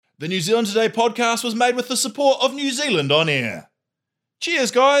The New Zealand Today podcast was made with the support of New Zealand On Air. Cheers,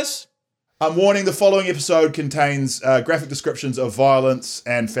 guys. I'm warning, the following episode contains graphic descriptions of violence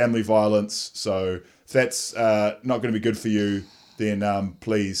and family violence. So if that's not going to be good for you, then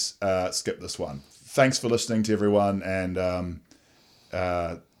please skip this one. Thanks for listening to everyone. And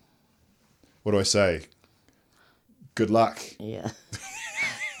what do I say? Good luck. Yeah.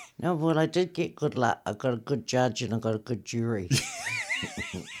 No, well, I did get good luck. I got a good judge and I got a good jury.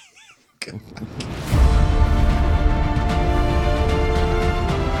 Good luck.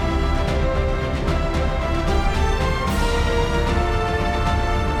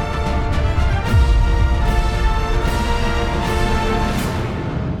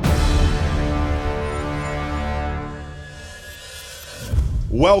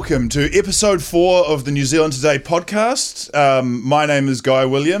 Welcome to episode 4 of the New Zealand Today podcast. My name is Guy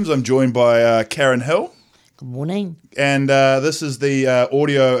Williams. I'm joined by Karen Hill. Good morning. And this is the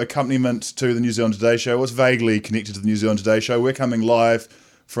audio accompaniment to the New Zealand Today show. It's vaguely connected to the New Zealand Today show. We're coming live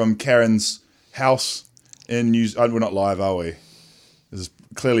from Karen's house in New Zealand. We're not live, are we? This is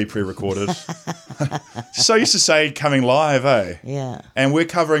clearly pre-recorded. So used to say coming live, eh? Yeah. And we're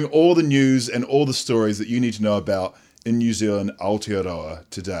covering all the news and all the stories that you need to know about in New Zealand Aotearoa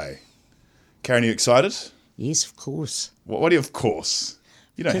today. Karen, are you excited? Yes, of course. What do you, of course?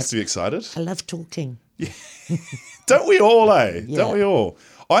 You don't have to be excited. I love talking. Don't we all, eh? Yeah. Don't we all?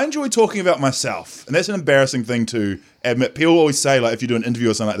 I enjoy talking about myself, and that's an embarrassing thing to admit. People always say, like, if you do an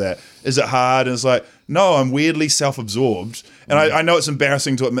interview or something like that, is it hard? And it's like, no, I'm weirdly self-absorbed. And I know it's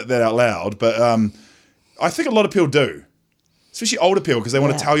embarrassing to admit that out loud, but I think a lot of people do, especially older people, because they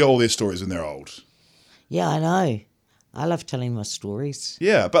want to tell you all their stories when they're old. Yeah, I know. I love telling my stories.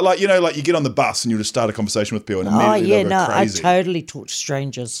 Yeah, but like, you know, like you get on the bus and you just start a conversation with people and immediately they'll go crazy. I totally talk to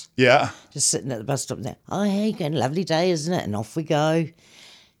strangers. Yeah. Just sitting at the bus stop there. Oh, hey, you going, lovely day, isn't it? And off we go.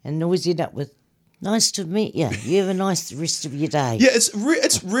 And always end up with, nice to meet you. You have a nice rest of your day. Yeah,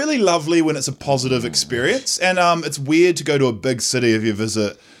 it's really lovely when it's a positive experience. And it's weird to go to a big city if you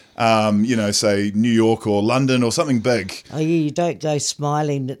visit, say New York or London or something big. Oh, yeah, you don't go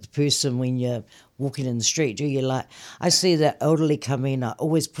smiling at the person when you're walking in the street, do you? Like, I see that elderly come in, I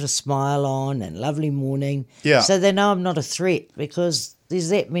always put a smile on and lovely morning. Yeah. So they know I'm not a threat because there's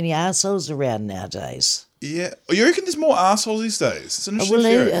that many arseholes around nowadays. Yeah. You reckon there's more arseholes these days? It's an interesting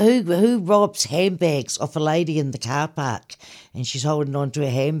theory. Who robs handbags off a lady in the car park and she's holding on to a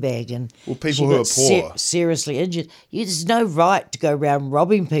handbag and people who are poor. Seriously injured. There's no right to go around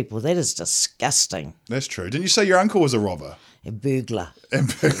robbing people. That is disgusting. That's true. Didn't you say your uncle was a robber? A burglar.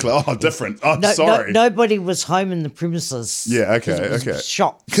 Oh, different. I'm sorry. Nobody was home in the premises. Yeah, okay.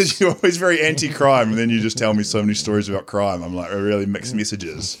 Shocked. Because you're always very anti-crime, and then you just tell me so many stories about crime. I'm like, really mixed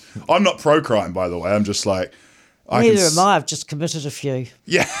messages. I'm not pro-crime, by the way. I'm just like... Neither am I. I've just committed a few.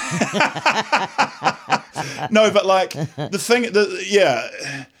 Yeah. No, but like, it's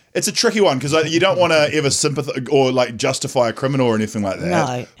a tricky one, because you don't want to ever sympathize or like justify a criminal or anything like that.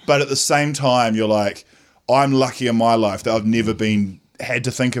 No. But at the same time, you're like... I'm lucky in my life that I've never had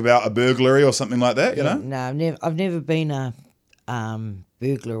to think about a burglary or something like that, you know? No, I've never been a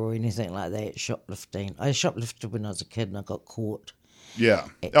burglar or anything like that, shoplifting. I shoplifted when I was a kid and I got caught. Yeah.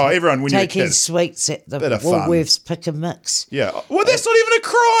 Everyone, when you're a kid. Taking sweets at the Woolworths pick and mix. Yeah. Well, that's not even a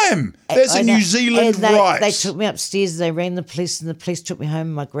crime. That's a New Zealand right. They took me upstairs, they rang the police, and the police took me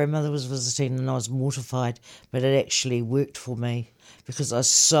home. My grandmother was visiting and I was mortified, but it actually worked for me. Because I was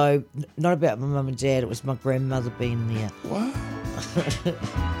so, not about my mum and dad, it was my grandmother being there.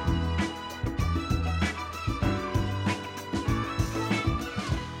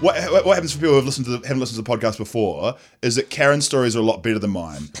 What? What happens for people who haven't listened to the podcast before is that Karen's stories are a lot better than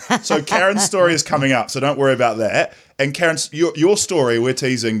mine. So Karen's story is coming up, so don't worry about that. And Karen's, your story we're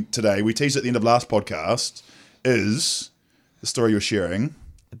teasing today, we teased at the end of last podcast, is the story you're sharing.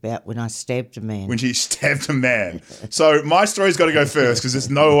 About when I stabbed a man. When she stabbed a man. So my story's got to go first because there's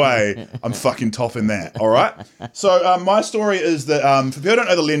no way I'm fucking topping that, all right? So my story is that, for people who don't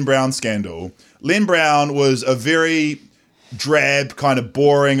know the Len Brown scandal, Len Brown was a very drab, kind of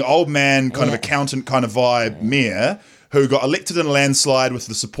boring, old man, kind of accountant kind of vibe mayor who got elected in a landslide with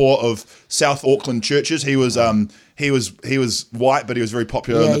the support of South Auckland churches. He was white, but he was very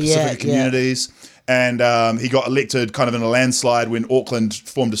popular in the Pacific communities. And he got elected kind of in a landslide when Auckland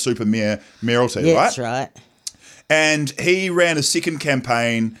formed a super mayoralty, right? That's right. And he ran a second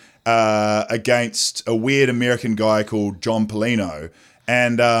campaign against a weird American guy called John Polino.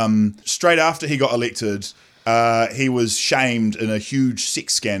 And straight after he got elected, he was shamed in a huge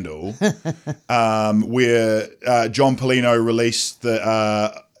sex scandal where John Polino released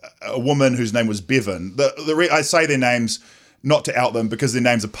a woman whose name was Bevan. I say their names not to out them because their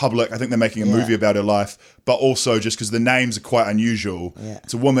names are public. I think they're making a movie about her life, but also just because the names are quite unusual. Yeah.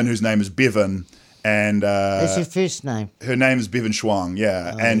 It's a woman whose name is Bevan, and That's her first name. her name is Bevan Schwang,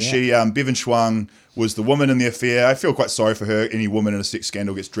 she Bevan Schwang was the woman in the affair. I feel quite sorry for her. Any woman in a sex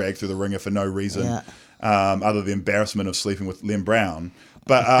scandal gets dragged through the ringer for no reason, other than the embarrassment of sleeping with Len Brown.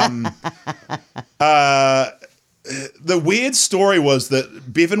 But the weird story was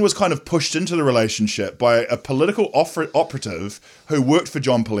that Bevan was kind of pushed into the relationship by a political operative who worked for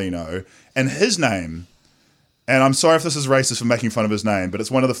John Polino, and his name, and I'm sorry if this is racist for making fun of his name, but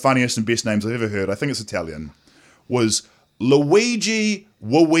it's one of the funniest and best names I've ever heard, I think it's Italian, was Luigi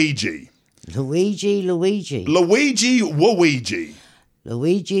Waluigi. Luigi. Luigi Waluigi.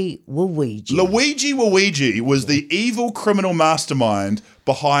 Luigi Waluigi. Luigi Waluigi was the evil criminal mastermind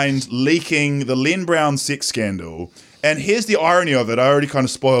behind leaking the Len Brown sex scandal. And here's the irony of it. I already kind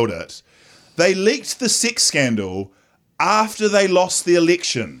of spoiled it. They leaked the sex scandal after they lost the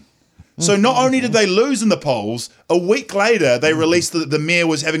election. So not only did they lose in the polls, a week later they released that the mayor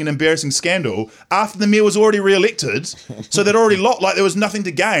was having an embarrassing scandal after the mayor was already re-elected. So they'd already lost, like there was nothing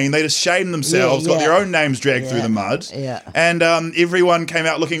to gain. They just shamed themselves, got their own names dragged through the mud. Yeah. And everyone came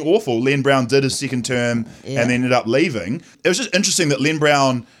out looking awful. Len Brown did his second term and ended up leaving. It was just interesting that Len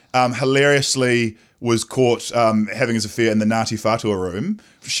Brown hilariously was caught having his affair in the Ngāti Whātua room.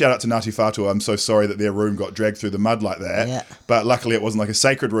 Shout out to Ngāti Whātua. I'm so sorry that their room got dragged through the mud like that. Yeah. But luckily it wasn't like a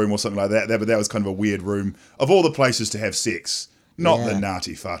sacred room or something like that. But that was kind of a weird room. Of all the places to have sex, not the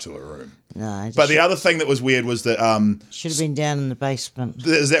Ngāti Whātua room. No. But the other thing that was weird was that... should have been down in the basement.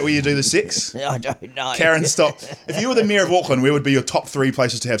 Is that where you do the sex? I don't know. Karen, stop. If you were the mayor of Auckland, where would be your top 3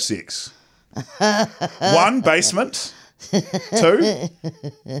 places to have sex? 1, basement. 2?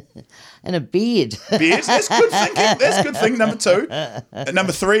 And a beard. Beard. That's good thinking. That's good thinking. Number 2.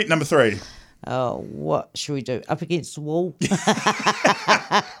 Number 3. Oh, what should we do? Up against the wall?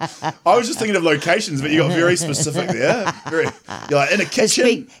 I was just thinking of locations, but you got very specific there. You're like in a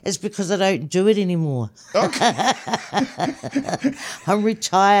kitchen. It's because I don't do it anymore. Okay. I'm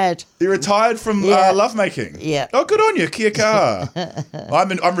retired. You're retired from lovemaking. Yeah. Oh, good on you, kia kaha.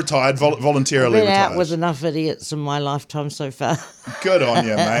 I'm retired, voluntarily I've been retired. out with enough idiots in my lifetime so far. Good on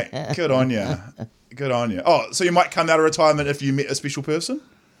you, mate. Good on you. Good on you. Oh, so you might come out of retirement if you met a special person?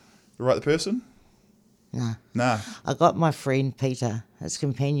 The right person? Nah. I got my friend Peter. It's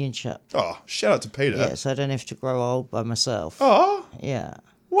companionship. Oh, shout out to Peter. Yeah, so I don't have to grow old by myself. Oh. Yeah.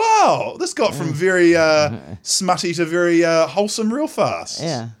 Wow. This got from very smutty to very wholesome real fast.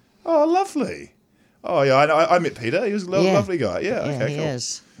 Yeah. Oh, lovely. Oh, yeah, I met Peter. He was a lovely guy. Yeah, okay, cool.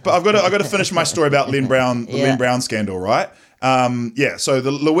 Is. But I've got to finish my story about Len Brown, the Len Brown scandal, right? So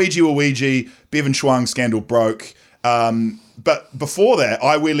the Luigi Waluigi, Bevan Schwang scandal broke. But before that,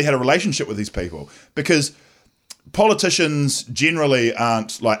 I weirdly had a relationship with these people because politicians generally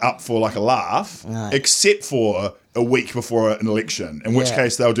aren't like up for like a laugh, except for a week before an election, in which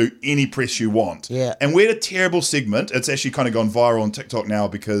case they'll do any press you want. Yeah. And we had a terrible segment. It's actually kind of gone viral on TikTok now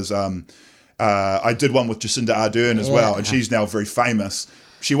because I did one with Jacinda Ardern as well, and she's now very famous.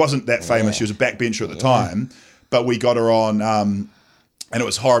 She wasn't that famous. She was a backbencher at the time, but we got her on, and it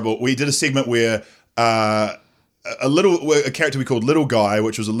was horrible. We did a segment where a character we called Little Guy,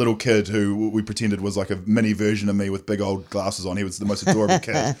 which was a little kid who we pretended was like a mini version of me with big old glasses on. He was the most adorable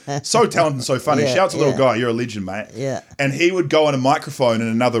kid. So talented and so funny. Shout out to Little Guy. You're a legend, mate. Yeah. And he would go on a microphone in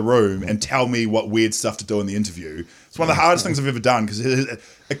another room and tell me what weird stuff to do in the interview. It's one of the hardest things I've ever done because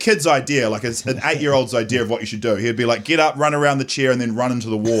a kid's idea, like it's an 8-year-old's idea of what you should do. He'd be like, get up, run around the chair, and then run into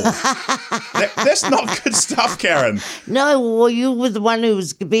the wall. That's not good stuff, Karen. No, well, you were the one who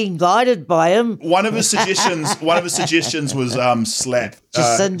was being guided by him. One of his suggestions was slap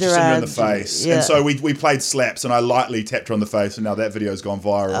Jacinda in the face. Yeah. And so we played slaps, and I lightly tapped her on the face, and now that video's gone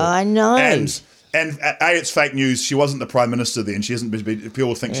viral. I know. And it's fake news. She wasn't the Prime Minister then. She hasn't been.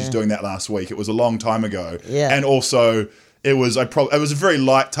 People think she's doing that last week. It was a long time ago. Yeah. And also, it was a very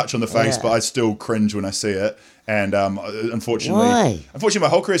light touch on the face, but I still cringe when I see it. And unfortunately, Why? my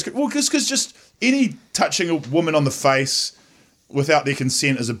whole career is because just any touching a woman on the face without their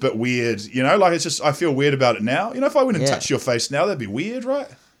consent is a bit weird. You know, like it's just I feel weird about it now. You know, if I went and touched your face now, that'd be weird, right?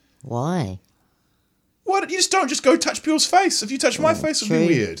 Why? Why you just don't just go touch people's face? If you touch my face, it'd be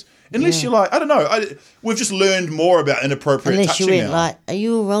weird. Unless you're like, I don't know. We've just learned more about inappropriate touching now. Unless you went like, are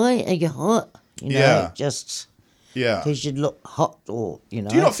you all right? Are you hot? You know, just because you look hot or, you know.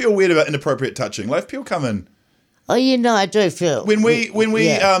 Do you not feel weird about inappropriate touching? Like if people come in. Oh, you know, I do feel. When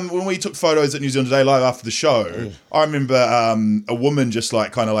we took photos at New Zealand Today Live after the show, I remember a woman just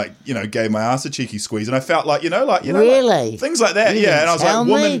like kind of like, you know, gave my ass a cheeky squeeze, and I felt like, you know, really? like, things like that. You and I was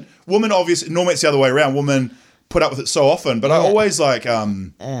like, woman obviously, normally it's the other way around. Woman put up with it so often, but I always like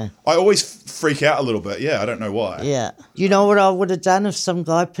I always freak out a little bit. Yeah, I don't know why. Yeah. You know what I would have done if some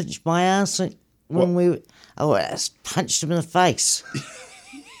guy pinched my ass when I would have punched him in the face.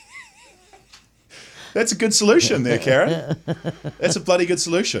 That's a good solution there, Karen. That's a bloody good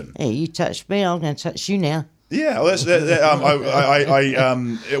solution. Hey, you touched me, I'm going to touch you now. Yeah, well, it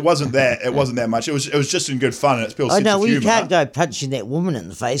wasn't that much. It was just in good fun, and it's Bill's sense of you humour. can't go punching that woman in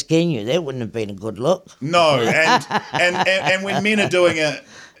the face, can you? That wouldn't have been a good look. No, and when men are doing it,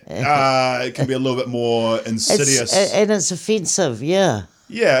 it can be a little bit more insidious, and it's offensive. Yeah.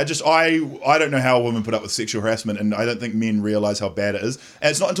 Yeah, I don't know how a woman put up with sexual harassment, and I don't think men realise how bad it is. And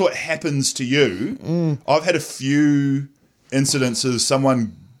it's not until it happens to you. I've had a few incidences.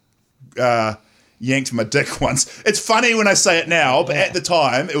 Someone yanked my dick once. It's funny when I say it now, but at the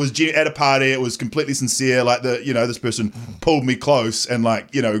time, it was at a party. It was completely sincere. Like this person pulled me close and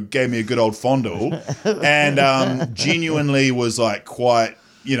gave me a good old fondle, and genuinely was like quite,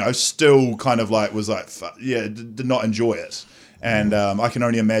 still kind of like was like, did not enjoy it. And I can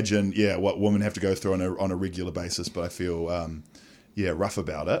only imagine, what women have to go through on a regular basis. But I feel, rough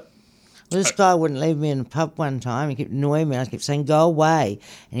about it. Well, this guy wouldn't leave me in the pub one time. He kept annoying me. I kept saying, go away.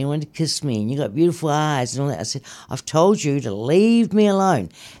 And he wanted to kiss me. And you got beautiful eyes and all that. I said, I've told you to leave me alone.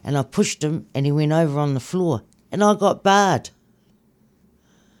 And I pushed him and he went over on the floor. And I got barred.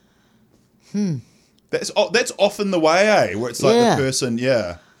 That's often the way, eh? Where it's like the person,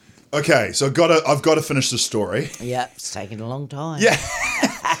 Okay, so I've got to finish the story. Yeah, it's taken a long time. Yeah.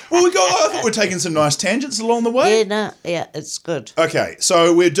 Well, I thought we're taking some nice tangents along the way. Yeah, it's good. Okay,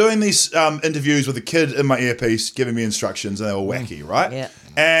 so we're doing these interviews with a kid in my earpiece giving me instructions, and they were wacky, right? Yeah.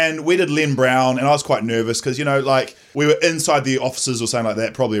 And we did Len Brown, and I was quite nervous because, we were inside the offices or something like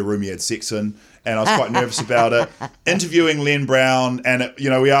that, probably a room he had sex in, and I was quite nervous about it. Interviewing Len Brown, and,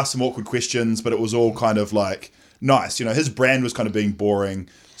 we asked some awkward questions, but it was all kind of like nice. His brand was kind of being boring.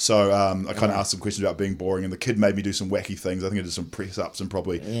 So I kind of asked some questions about being boring, and the kid made me do some wacky things. I think I did some press-ups and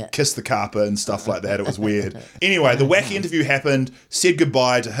probably kiss the carpet and stuff like that. It was weird. Anyway, the wacky interview happened, said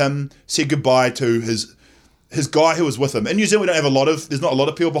goodbye to him, said goodbye to his guy who was with him. In New Zealand, we don't have there's not a lot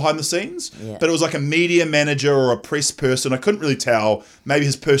of people behind the scenes, but it was like a media manager or a press person. I couldn't really tell, maybe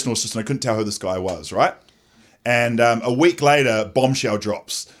his personal assistant. I couldn't tell who this guy was, right? And a week later, bombshell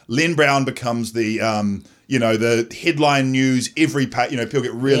drops. Len Brown becomes the... the headline news, every page, people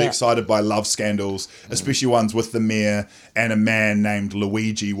get really excited by love scandals, especially ones with the mayor and a man named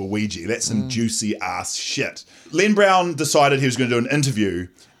Luigi Waluigi. That's some juicy ass shit. Len Brown decided he was going to do an interview,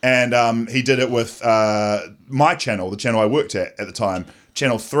 and he did it with my channel, the channel I worked at the time,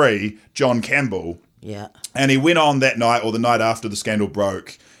 Channel 3, John Campbell. Yeah. And he went on that night or the night after the scandal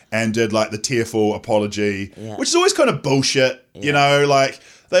broke and did like the tearful apology, which is always kind of bullshit,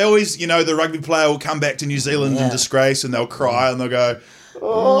 They always, the rugby player will come back to New Zealand in disgrace and they'll cry and they'll go,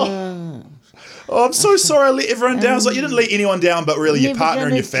 oh, I'm so sorry I let everyone down. It's like, you didn't let anyone down but really your partner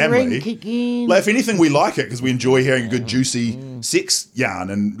and your family. Like, if anything, we like it because we enjoy hearing a good, juicy sex yarn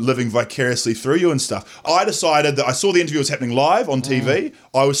and living vicariously through you and stuff. I decided that I saw the interview was happening live on TV.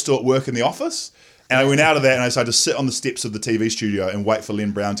 I was still at work in the office. And I went out of that and I decided to sit on the steps of the TV studio and wait for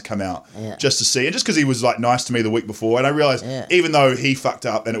Len Brown to come out just to see. And just because he was like nice to me the week before. And I realised even though he fucked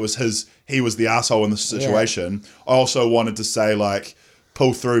up and it was he was the asshole in the situation, I also wanted to say like,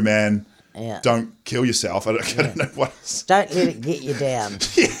 pull through, man. Yeah. Don't kill yourself. I don't know what. Don't let it get you down.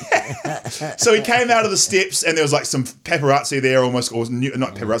 So he came out of the steps and there was like some paparazzi there almost, or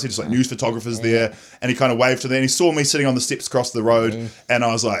not paparazzi, just like news photographers there. And he kind of waved to them and he saw me sitting on the steps across the road and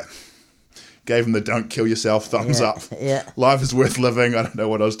I was like... Gave him the don't kill yourself thumbs up. Yeah. Life is worth living. I don't know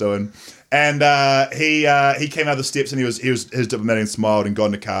what I was doing. And he came out of the steps and he was diplomatic and smiled and got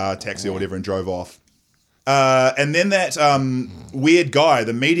in a car, taxi or whatever and drove off. And then that weird guy,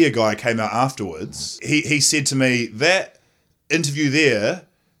 the media guy, came out afterwards. He said to me, that interview there,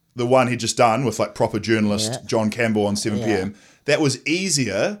 the one he'd just done with like proper journalist John Campbell on 7pm, that was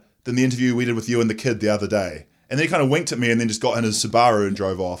easier than the interview we did with you and the kid the other day. And then he kind of winked at me and then just got in his Subaru and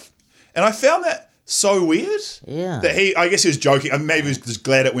drove off. And I found that so weird. Yeah. That I guess he was joking. Maybe he was just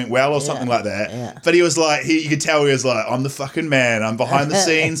glad it went well or something like that. Yeah. But he was like, you could tell he was like, I'm the fucking man. I'm behind the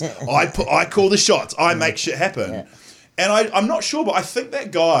scenes. I call the shots. I make shit happen. Yeah. And I'm not sure, but I think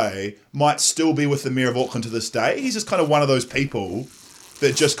that guy might still be with the Mayor of Auckland to this day. He's just kind of one of those people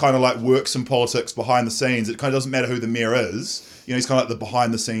that just kind of like works in politics behind the scenes. It kind of doesn't matter who the mayor is. He's kind of like the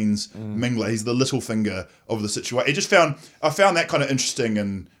behind the scenes mingler. He's the little finger of the situation. I found that kind of interesting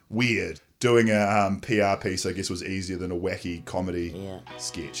and weird. Doing a PR piece, I guess, was easier than a wacky comedy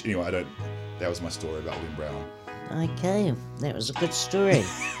sketch. Anyway, that was my story about Len Brown. Okay, that was a good story.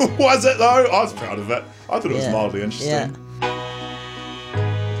 Was it though? I was proud of it. I thought it was Yeah. mildly interesting.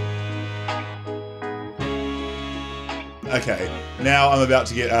 Okay, now I'm about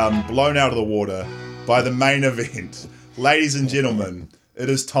to get blown out of the water by the main event. Ladies and gentlemen, it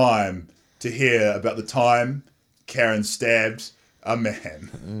is time to hear about the time Karen stabbed a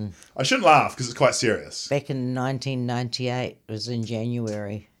man. I shouldn't laugh because it's quite serious. Back in 1998, it was in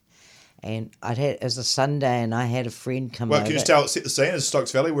January, and it was a Sunday, and I had a friend come over. Well, can you set the scene? Is it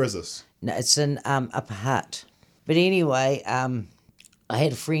Stokes Valley? Where is this? No, it's in Upper Hutt. But anyway, I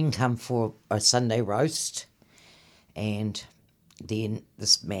had a friend come for a Sunday roast, and then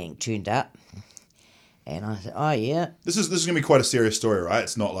this man turned up, and I said, "Oh yeah." This is going to be quite a serious story, right?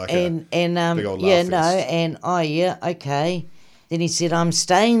 It's not like a big old laugh yeah, fest. no, and oh yeah, okay. Then he said, "I'm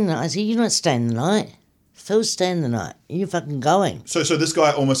staying." I said, "You're not staying the night. Phil's staying the night. You're fucking going." So this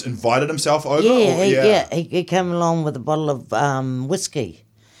guy almost invited himself over? Yeah, he came along with a bottle of whiskey,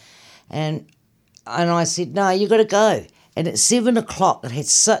 and I said, "No, you got to go." And at 7 o'clock, it had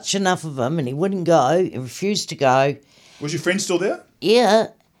such enough of him, and he wouldn't go. He refused to go. Was your friend still there? Yeah,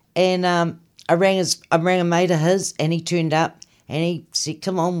 and I rang a mate of his, and he turned up, and he said,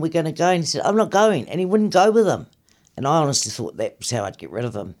 "Come on, we're going to go." And he said, "I'm not going," and he wouldn't go with him. And I honestly thought that was how I'd get rid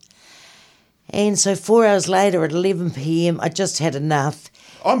of him. And so 4 hours later, at 11 p.m., I just had enough.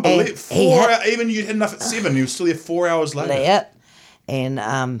 Unbelievable. Even you had enough at 7, you were still there 4 hours later. Yeah, and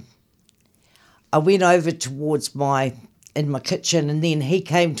I went over towards my kitchen, and then he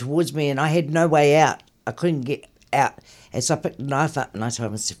came towards me, and I had no way out. I couldn't get out. And so I picked the knife up, and I told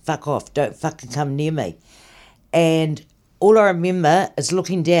him, I said, "Fuck off, don't fucking come near me." And all I remember is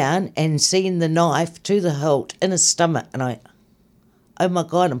looking down and seeing the knife to the hilt in his stomach, and I, oh my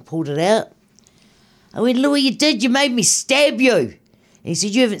God, and pulled it out. I went, "Louis, you did, you made me stab you." And he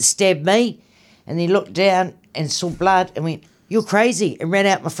said, "You haven't stabbed me." And he looked down and saw blood and went, "You're crazy," and ran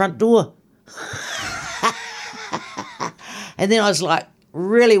out my front door. And then I was like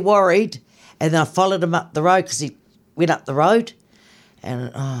really worried, and then I followed him up the road because he went up the road,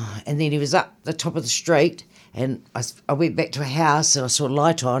 and then he was up the top of the street, and I went back to a house and I saw a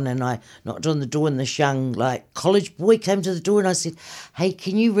light on, and I knocked on the door, and this young college boy came to the door, and I said, "Hey,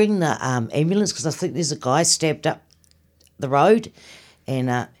 can you ring the ambulance because I think there's a guy stabbed up the road?"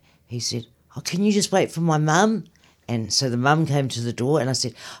 And he said, "Oh, can you just wait for my mum?" And so the mum came to the door, and I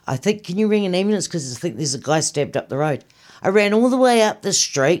said, "Can you ring an ambulance because I think there's a guy stabbed up the road?" I ran all the way up the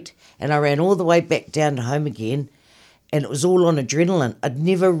street, and I ran all the way back down to home again, and it was all on adrenaline. I'd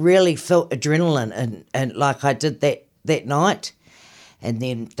never really felt adrenaline and like I did that night. And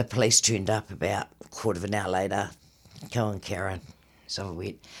then the police turned up about a quarter of an hour later. "Come on, Karen." So I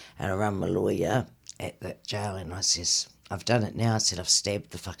went and I rang my lawyer at the jail, and I says, "I've done it now." I said, "I've stabbed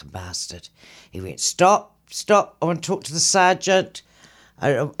the fucking bastard." He went, Stop, I want to talk to the sergeant.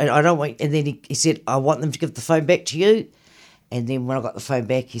 I don't want, and then he said, "I want them to give the phone back to you." And then when I got the phone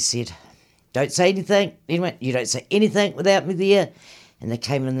back, he said, "Don't say anything." He went, "You don't say anything without me there." And they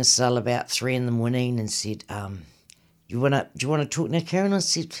came in the cell about 3 a.m. and said, "Do you want to talk now, Karen?" I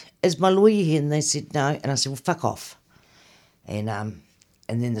said, "Is my lawyer here?" And they said, "No." And I said, "Well, fuck off." And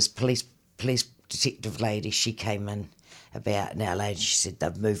then this police detective lady, she came in about an hour later. She said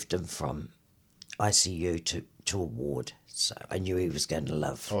they've moved him from ICU to a ward. So I knew he was going to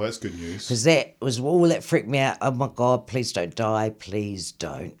live. Oh, that's good news. Because that was all that freaked me out. Oh my God, please don't die. Please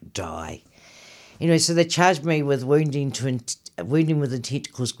don't die. Anyway, so they charged me with wounding with intent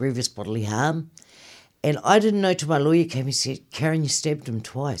to cause grievous bodily harm. And I didn't know till my lawyer came. He said, "Karen, you stabbed him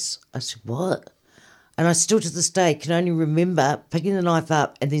twice." I said, "What?" And I still to this day can only remember picking the knife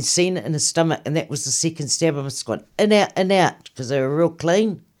up and then seeing it in his stomach, and that was the second stab. I must have gone in, out, because they were real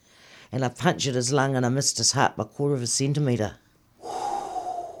clean. And I punctured his lung and I missed his heart by 1/4 centimetre.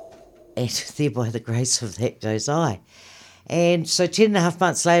 And thereby the grace of that goes I. And so 10.5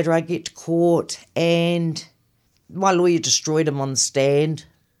 months later I get to court, and my lawyer destroyed him on the stand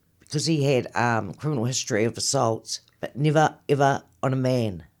because he had criminal history of assaults, but never ever on a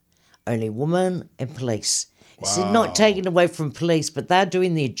man. Only women and police. He said, not taken away from police, but they're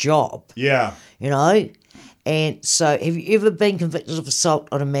doing their job. Yeah. You know? And so, have you ever been convicted of assault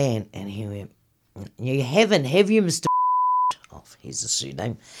on a man? And he went, "You haven't, have you, Mr. Oh, here's the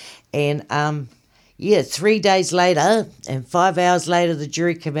surname. And, 3 days later, and 5 hours later, the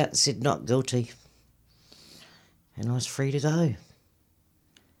jury came out and said, not guilty. And I was free to go.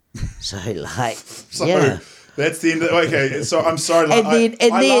 So, yeah. That's the end of okay, so I'm sorry. And then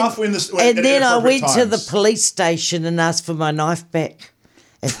I laugh when this. And then I went to the police station and asked for my knife back.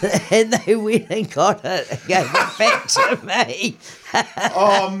 And they went and got it and gave it back to me.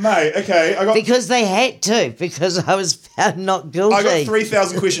 Oh, mate. Okay. Because they had to, because I was found not guilty. I got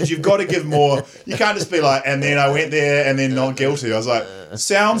 3,000 questions. You've got to give more. You can't just be like, and then I went there and then not guilty. I was like,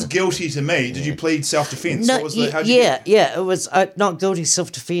 sounds guilty to me. Did you plead self-defense? No, What was the, it was not guilty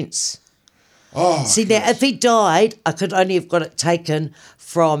self-defense. Oh, see, now, if he died, I could only have got it taken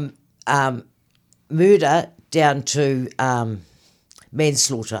from murder down to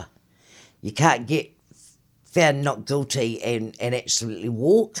manslaughter. You can't get found not guilty and absolutely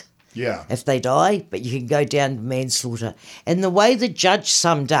walk if they die, but you can go down to manslaughter. And the way the judge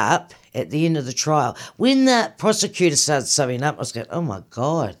summed up at the end of the trial, when the prosecutor started summing up, I was going, oh my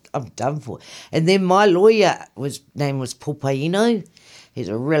God, I'm done for. And then my lawyer, name was Paul Paino. He's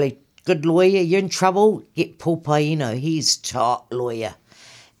a really good lawyer. You're in trouble, get Paul Paino. He's top lawyer.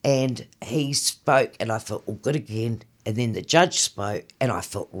 And he spoke, and I felt all good again. And then the judge spoke, and I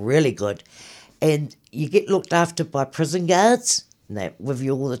felt really good. And you get looked after by prison guards, and they're with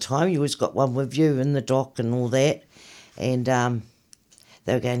you all the time. You always got one with you in the dock and all that. And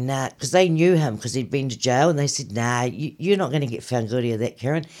they were going, nah, because they knew him because he'd been to jail. And they said, nah, you're not going to get found guilty of that,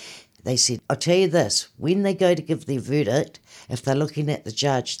 Karen. They said, I'll tell you this, when they go to give their verdict, if they're looking at the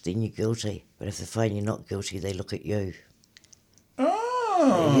judge, then you're guilty. But if they find you're not guilty, they look at you.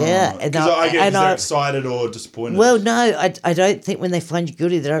 Oh. Yeah. Because I guess they're excited or disappointed. Well, no, I don't think when they find you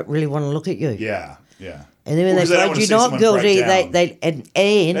guilty, they don't really want to look at you. Yeah. And then when they find you not guilty, and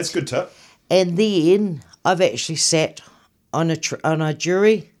that's a good tip. And then I've actually sat on a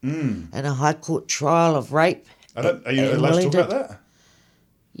jury in a high court trial of rape. Are you allowed to talk about that?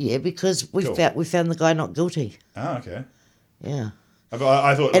 Yeah, because we found the guy not guilty. Oh, okay. Yeah. I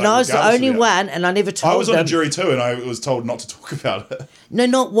thought, and I was the only one, and I never told them. I was on a jury too, and I was told not to talk about it. No,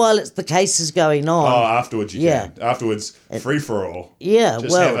 not while the case is going on. Oh, afterwards you can. Afterwards, free for all. Yeah,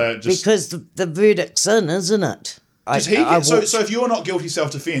 because the verdict's in, isn't it? So if you're not guilty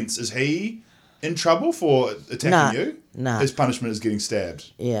self-defense, is he in trouble for attacking you? No. His punishment is getting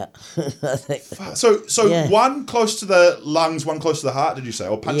stabbed. Yeah. So one close to the lungs, one close to the heart, did you say?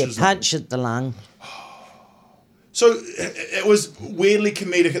 Or punches? Yeah, punch at the lung. So it was weirdly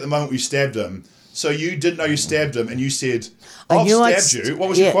comedic at the moment we stabbed him. So you didn't know you stabbed him, and you said, I've stabbed you. What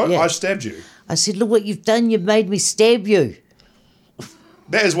was your quote? I stabbed you. I said, look what you've done. You've made me stab you.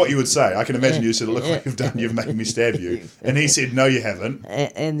 That is what you would say. I can imagine you said, look what you've done. You've made me stab you. And he said, no, you haven't.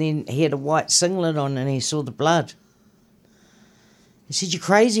 And then he had a white singlet on, and he saw the blood. He said, you're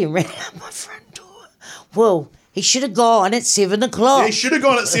crazy, and ran out my front door. Well, he should have gone at 7 o'clock. Yeah, he should have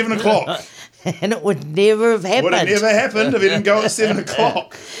gone at 7 o'clock. And it would never have happened. Would have never happened if he didn't go at 7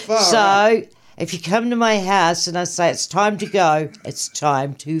 o'clock. So, if you come to my house and I say, it's time to go, it's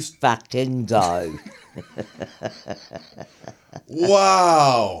time to fucking go.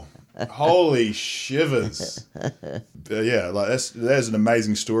 Wow. Holy shivers. Yeah, like that's an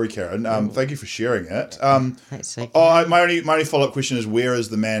amazing story, Karen. Thank you for sharing it. That's okay. My only follow-up question is, where is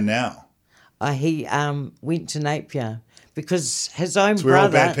the man now? He went to Napier. Because his own brother... Where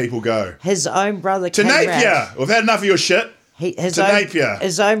all bad people go. His own brother came to Napier! We've had enough of your shit. Napier.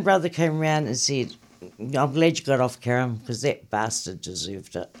 His own brother came around and said, I'm glad you got off, Karen, because that bastard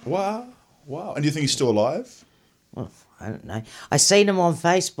deserved it. Wow. And do you think he's still alive? Well, I don't know. I seen him on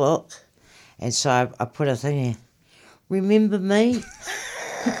Facebook, and so I put a thing here. Remember me?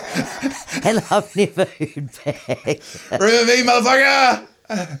 And I've never heard back. Remember me, motherfucker?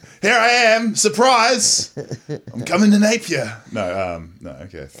 Here I am, surprise! I'm coming to Napier. No,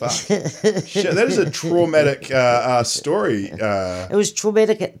 okay, fuck. Shit, that is a traumatic story. It was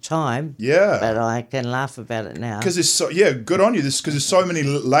traumatic at the time. Yeah. But I can laugh about it now. Because good on you, because there's so many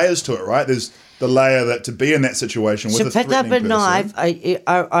layers to it, right? There's the layer that to be in that situation with a threatening person. To pick up a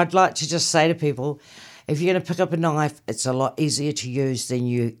knife, I'd like to just say to people, if you're going to pick up a knife, it's a lot easier to use than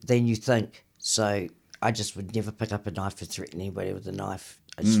you think. So I just would never pick up a knife or threaten anybody with a knife.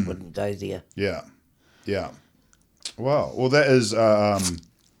 I just wouldn't go there. Yeah. Wow. Well, that is a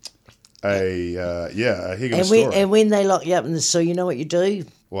heck of a story. And when they lock you up in the cell, you know what you do?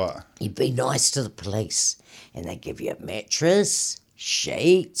 What? You be nice to the police, and they give you a mattress,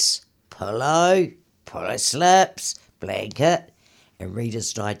 sheets, pillow slips, blanket, and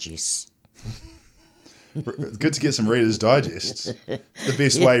Reader's Digest. Good to get some Reader's Digests. The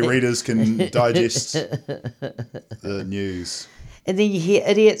best way readers can digest the news. And then you hear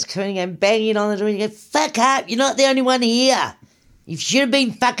idiots coming and banging on the door and you go, fuck up, you're not the only one here. You should have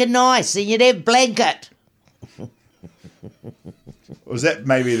been fucking nice and you'd have blanket. Was that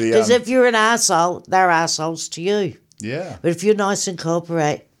maybe the... Because if you're an arsehole, they're arseholes to you. Yeah. But if you're nice and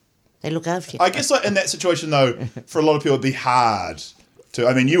cooperate, they look after you. I guess like in that situation though, for a lot of people it'd be hard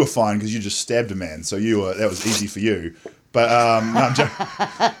I mean, you were fine because you just stabbed a man, so that was easy for you. But no,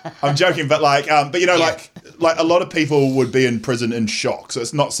 I'm joking. But like, like a lot of people would be in prison in shock, so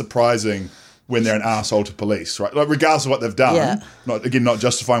it's not surprising when they're an arsehole to police, right? Like, regardless of what they've done. Yeah. Not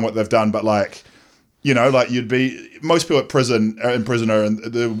justifying what they've done, but like, like most people in prison are in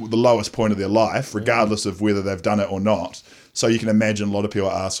the lowest point of their life, regardless of whether they've done it or not. So you can imagine a lot of people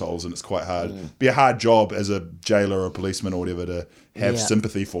are assholes, and it's quite hard. Be a hard job as a jailer or a policeman or whatever to have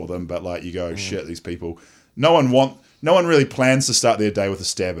sympathy for them. But like, you go, shit, these people. No one really plans to start their day with a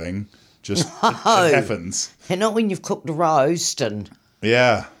stabbing. Just it happens. And not when you've cooked a roast and.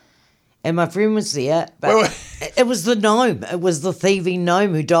 Yeah. And my friend was there, but it was the gnome. It was the thieving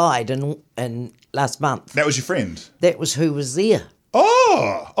gnome who died in last month. That was your friend? That was who was there.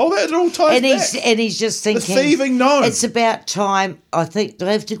 Oh, that all ties back. And he's just thinking... The thieving gnome. It's about time, I think, do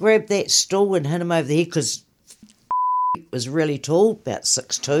I have to grab that stool and hit him over the head? Because was really tall, about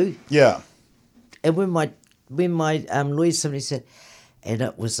 6'2". Yeah. And when my lawyer, somebody said, and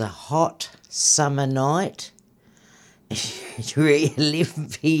it was a hot summer night... 11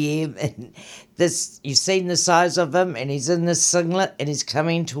 p.m. and you've seen the size of him, and he's in the singlet and he's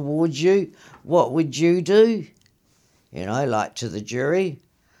coming towards you. What would you do? Like to the jury.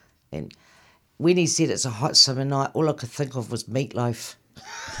 And when he said it's a hot summer night, all I could think of was Meatloaf.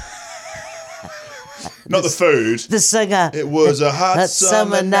 Not the food. The singer. It was a hot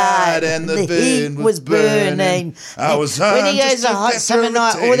summer night and the wind was burning. I was when he goes a hot summer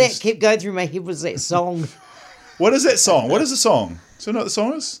night, all that kept going through my head was that song. What is that song? What is the song? Do you know what the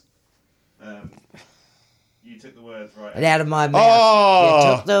song is? You took the words right out of my mouth.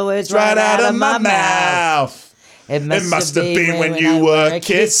 Oh, you took the words right out of my mouth. It must have been when you were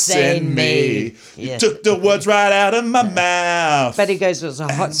kissing me. You took the words right out of my mouth. But he goes, it was a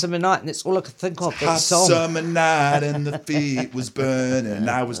hot summer night, and that's all I could think of, that song. Hot summer night, and the feet was burning, and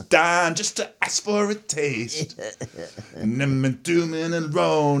I was dying just to ask for a taste. And I'm dooming and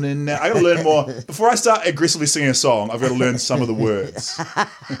roaning. Now I got to learn more. Before I start aggressively singing a song, I've got to learn some of the words.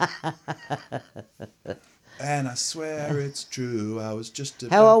 And I swear it's true, I was just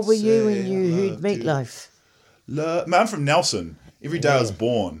about How old were to you say when you I heard loved Meatloaf? Man, I'm from Nelson. Every day I was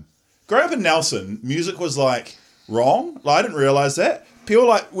born. Growing up in Nelson, music was like wrong. Like, I didn't realise that.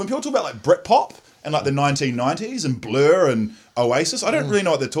 When people talk about like Britpop and like the 1990s and Blur and Oasis, I don't really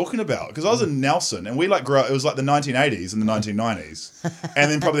know what they're talking about, because I was in Nelson and we like grew up. It was like the 1980s and the 1990s,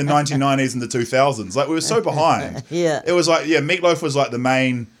 and then probably the 1990s and the 2000s. Like, we were so behind. Yeah. It was like, Meatloaf was like the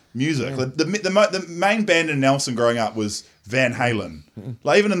main music. Like, the main band in Nelson growing up was Van Halen.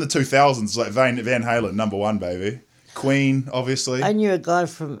 Like, even in the 2000s, like Van Halen, number one, baby. Queen, obviously. I knew a guy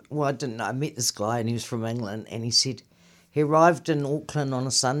I didn't know, I met this guy and he was from England, and he said he arrived in Auckland on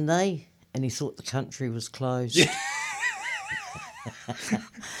a Sunday and he thought the country was closed. Yeah.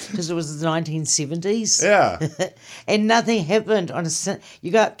 Because it was the 1970s. Yeah. And nothing happened on a Sunday.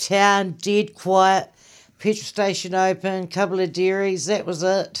 You go uptown, dead quiet, petrol station open, couple of dairies, that was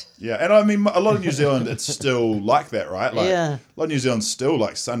it. Yeah, and I mean, a lot of New Zealand, it's still like that, right? Like, yeah. A lot of New Zealand's still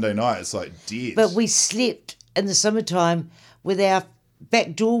like Sunday night, it's like dead. But we slept in the summertime with our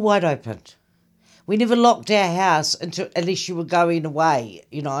back door wide open. We never locked our house unless you were going away,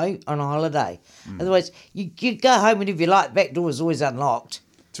 on a holiday. Otherwise, you go home whenever you like, the back door was always unlocked.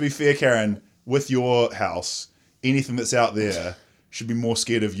 To be fair, Karen, with your house, anything that's out there should be more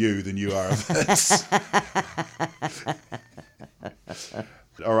scared of you than you are of it.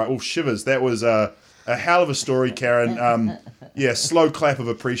 All right, well, shivers. That was a hell of a story, Karen. Slow clap of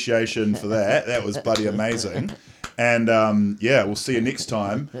appreciation for that. That was bloody amazing. And we'll see you next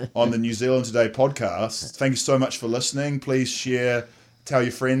time on the New Zealand Today podcast. Thank you so much for listening. Please share, tell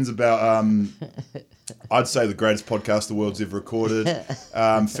your friends about, I'd say, the greatest podcast the world's ever recorded,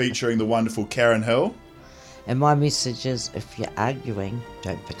 featuring the wonderful Karen Hill. And my message is, if you're arguing,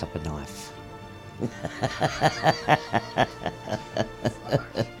 don't pick up a knife.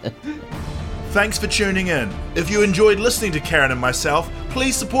 Thanks for tuning in. If you enjoyed listening to Karen and myself,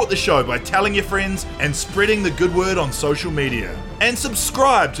 please support the show by telling your friends and spreading the good word on social media. And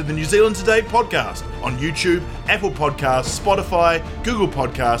subscribe to the New Zealand Today podcast on YouTube, Apple Podcasts, Spotify, Google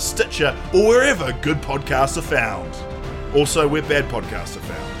Podcasts, Stitcher, or wherever good podcasts are found. Also, where bad podcasts are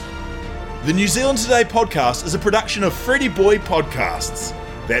found. The New Zealand Today podcast is a production of Freddie Boy Podcasts.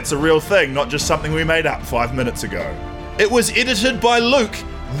 That's a real thing, not just something we made up 5 minutes ago. It was edited by Luke,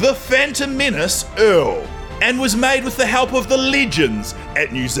 the Phantom Menace, Earl, and was made with the help of the legends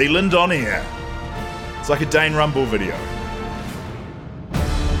at New Zealand On Air. It's like a Dane Rumble video.